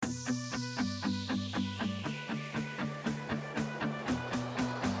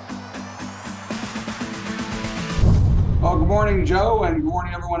morning, Joe, and good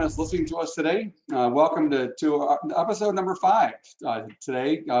morning, everyone that's listening to us today. Welcome to episode number 5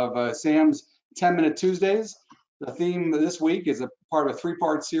 today of Sam's 10-Minute Tuesdays. The theme this week is a part of a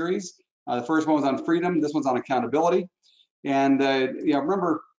 3-part series. The first one was on freedom. This one's on accountability. And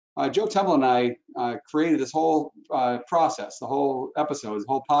remember, Joe Temple and I created this whole process, the whole episode, the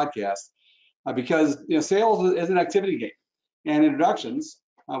whole podcast, because sales is an activity game, and introductions,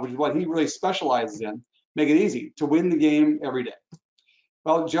 which is what he really specializes in, make it easy to win the game every day.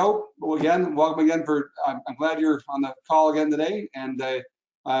 Well, Joe, welcome again. I'm glad you're on the call again today. And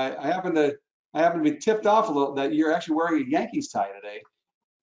I happen to be tipped off a little that you're actually wearing a Yankees tie today.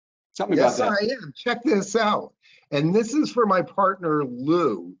 Tell me about that. Yes, I am. Check this out. And this is for my partner,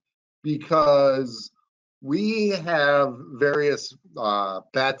 Lou, because we have various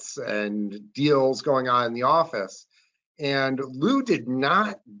bets and deals going on in the office. And Lou did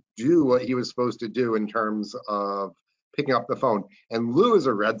not do what he was supposed to do in terms of picking up the phone. And Lou is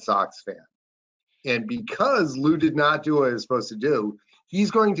a Red Sox fan. And because Lou did not do what he was supposed to do,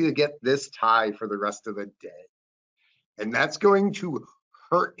 he's going to get this tie for the rest of the day. And that's going to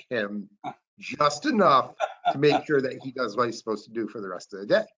hurt him just enough to make sure that he does what he's supposed to do for the rest of the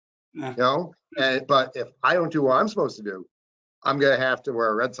day. But if I don't do what I'm supposed to do, I'm going to have to wear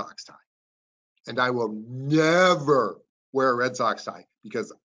a Red Sox tie. And I will never wear a Red Sox tie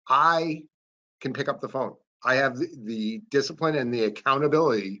because I can pick up the phone. I have the discipline and the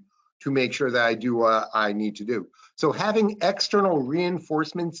accountability to make sure that I do what I need to do. So having external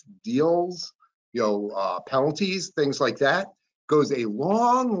reinforcements, deals, penalties, things like that, goes a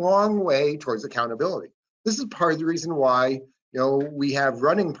long, long way towards accountability. This is part of the reason why we have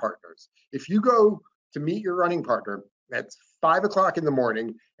running partners. If you go to meet your running partner, it's 5 o'clock in the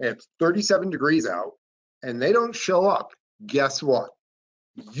morning and it's 37 degrees out and they don't show up, guess what?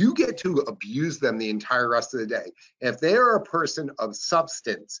 You get to abuse them the entire rest of the day. And if they are a person of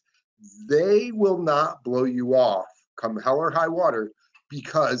substance, they will not blow you off come hell or high water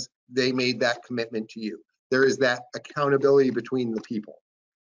because they made that commitment to you. There is that accountability between the people.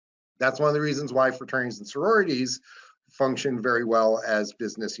 That's one of the reasons why fraternities and sororities function very well as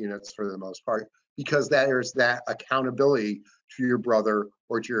business units for the most part, because there's that accountability to your brother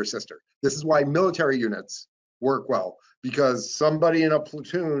or to your sister. This is why military units work well, because somebody in a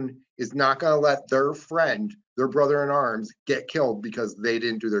platoon is not going to let their friend, their brother in arms, get killed because they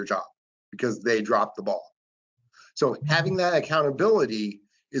didn't do their job, because they dropped the ball. So having that accountability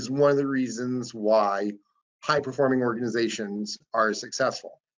is one of the reasons why high-performing organizations are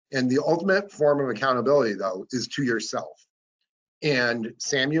successful. And the ultimate form of accountability, though, is to yourself. And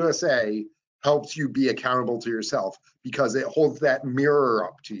Sam USA helps you be accountable to yourself because it holds that mirror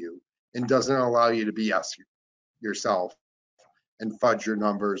up to you and doesn't allow you to BS yourself and fudge your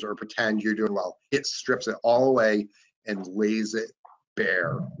numbers or pretend you're doing well. It strips it all away and lays it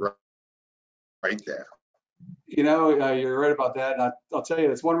bare right there. You're right about that. And I'll tell you,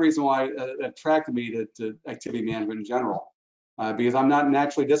 that's one reason why it attracted me to activity management in general, because I'm not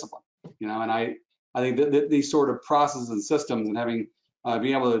naturally disciplined, and I think that these sort of processes and systems and having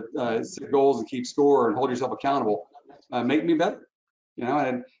being able to set goals and keep score and hold yourself accountable make me better,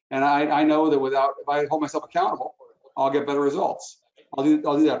 and I know that if I hold myself accountable, I'll get better results. I'll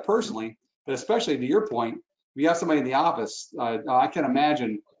do that personally, but especially to your point, if you have somebody in the office, I can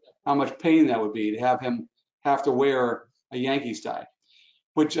imagine how much pain that would be to have him have to wear a Yankees tie,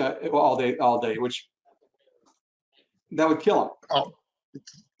 which all day, which that would kill him. Oh,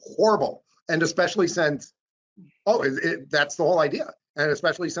 it's horrible. And especially since, that's the whole idea. And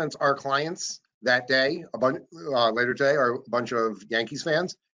especially since our clients that day, later today, are a bunch of Yankees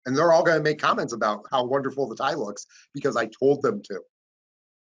fans, and they're all going to make comments about how wonderful the tie looks because I told them to.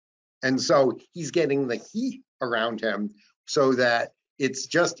 And so he's getting the heat around him so that it's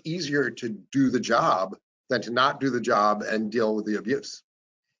just easier to do the job than to not do the job and deal with the abuse.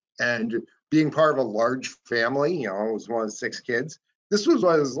 And being part of a large family, I was one of 6 kids, this was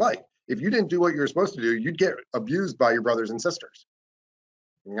what it was like. If you didn't do what you were supposed to do, you'd get abused by your brothers and sisters.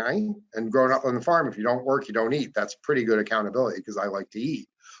 Right? And growing up on the farm, if you don't work, you don't eat. That's pretty good accountability because I like to eat.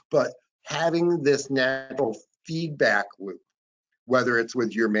 But having this natural feedback loop, whether it's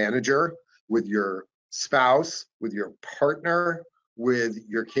with your manager, with your spouse, with your partner, with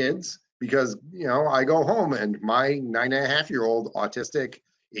your kids, because I go home and my 9.5-year-old autistic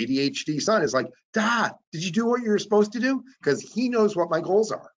ADHD son is like, Dad, did you do what you were supposed to do? Because he knows what my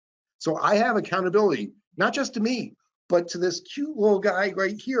goals are. So I have accountability, not just to me, but to this cute little guy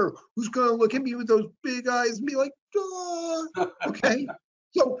right here who's going to look at me with those big eyes and be like, Duh. Okay.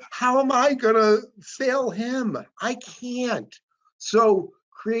 So how am I going to fail him? I can't. So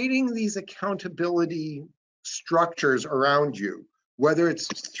creating these accountability structures around you, whether it's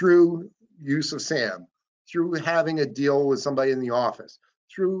through use of Sam, through having a deal with somebody in the office,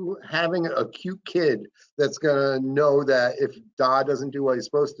 through having a cute kid that's gonna know that if Dad doesn't do what he's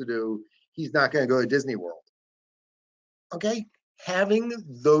supposed to do, he's not gonna go to Disney World. Okay? Having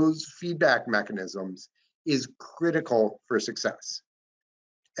those feedback mechanisms is critical for success.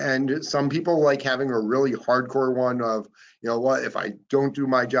 And some people like having a really hardcore one of, you know what, if I don't do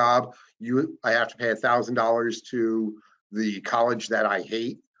my job, I have to pay $1,000 to the college that I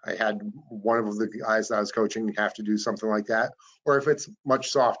hate. I had one of the guys that I was coaching have to do something like that. Or if it's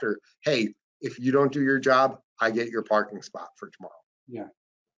much softer, hey, if you don't do your job, I get your parking spot for tomorrow. Yeah.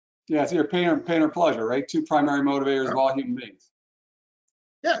 Yeah, it's either pain or pleasure, right? Two primary motivators of all human beings.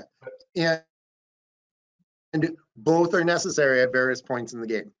 Yeah. And both are necessary at various points in the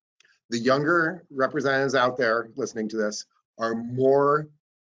game. The younger representatives out there listening to this are more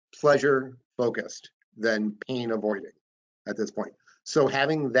pleasure focused than pain avoiding at this point. So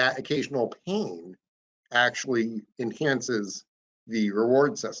having that occasional pain actually enhances the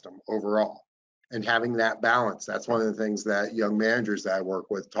reward system overall. And having that balance, that's one of the things that young managers that I work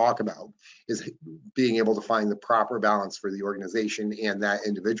with talk about, is being able to find the proper balance for the organization and that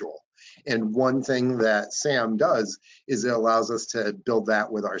individual. And one thing that Sam does is it allows us to build that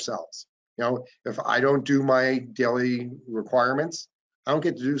with ourselves. You know, if I don't do my daily requirements, I don't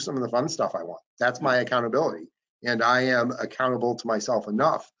get to do some of the fun stuff I want. That's my accountability. And I am accountable to myself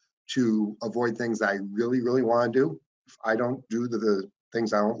enough to avoid things that I really, really want to do. If I don't do the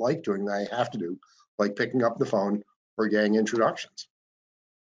things I don't like doing that I have to do, like picking up the phone or getting introductions.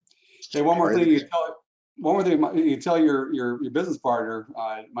 Hey, one more thing you tell your business partner,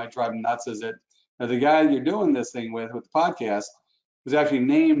 might drive him nuts, is that the guy you're doing this thing with the podcast was actually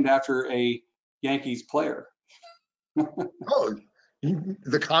named after a Yankees player. Oh,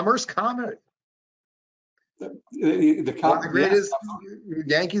 the Commerce Comet. The One of the greatest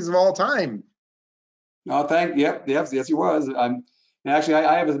Yankees of all time. Oh, yes, he was. And actually,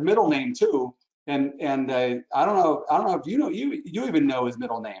 I have his middle name too, and I don't know if you even know his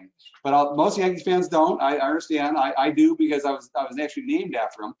middle name, but most Yankees fans don't. I understand. I do, because I was actually named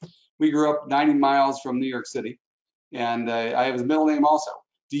after him. We grew up 90 miles from New York City, and I have his middle name also.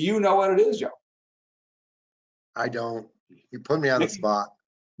 Do you know what it is, Joe? I don't. You put me on the spot.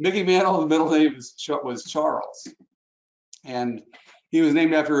 Mickey Mantle, the middle name was Charles, and he was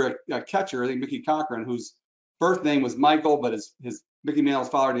named after a catcher, I think Mickey Cochran, whose birth name was Michael, but his Mickey Mantle's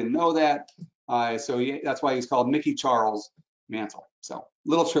father didn't know that, so that's why he's called Mickey Charles Mantle. So,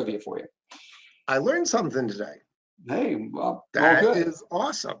 little trivia for you. I learned something today. Hey, well, that is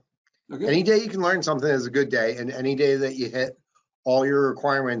awesome. Okay. Any day you can learn something is a good day, and any day that you hit all your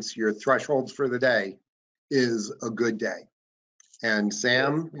requirements, your thresholds for the day, is a good day. And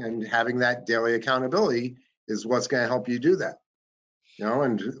Sam, and having that daily accountability is what's going to help you do that. You know,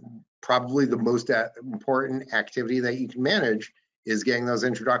 and probably the most important activity that you can manage is getting those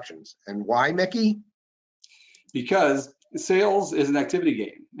introductions. And why, Mickey? Because sales is an activity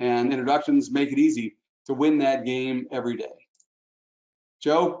game, and introductions make it easy to win that game every day.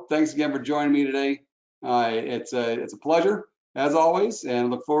 Joe, thanks again for joining me today. It's a pleasure, as always, and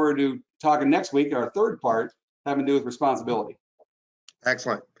look forward to talking next week, our third part, having to do with responsibility.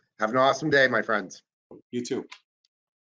 Excellent. Have an awesome day, my friends. You too.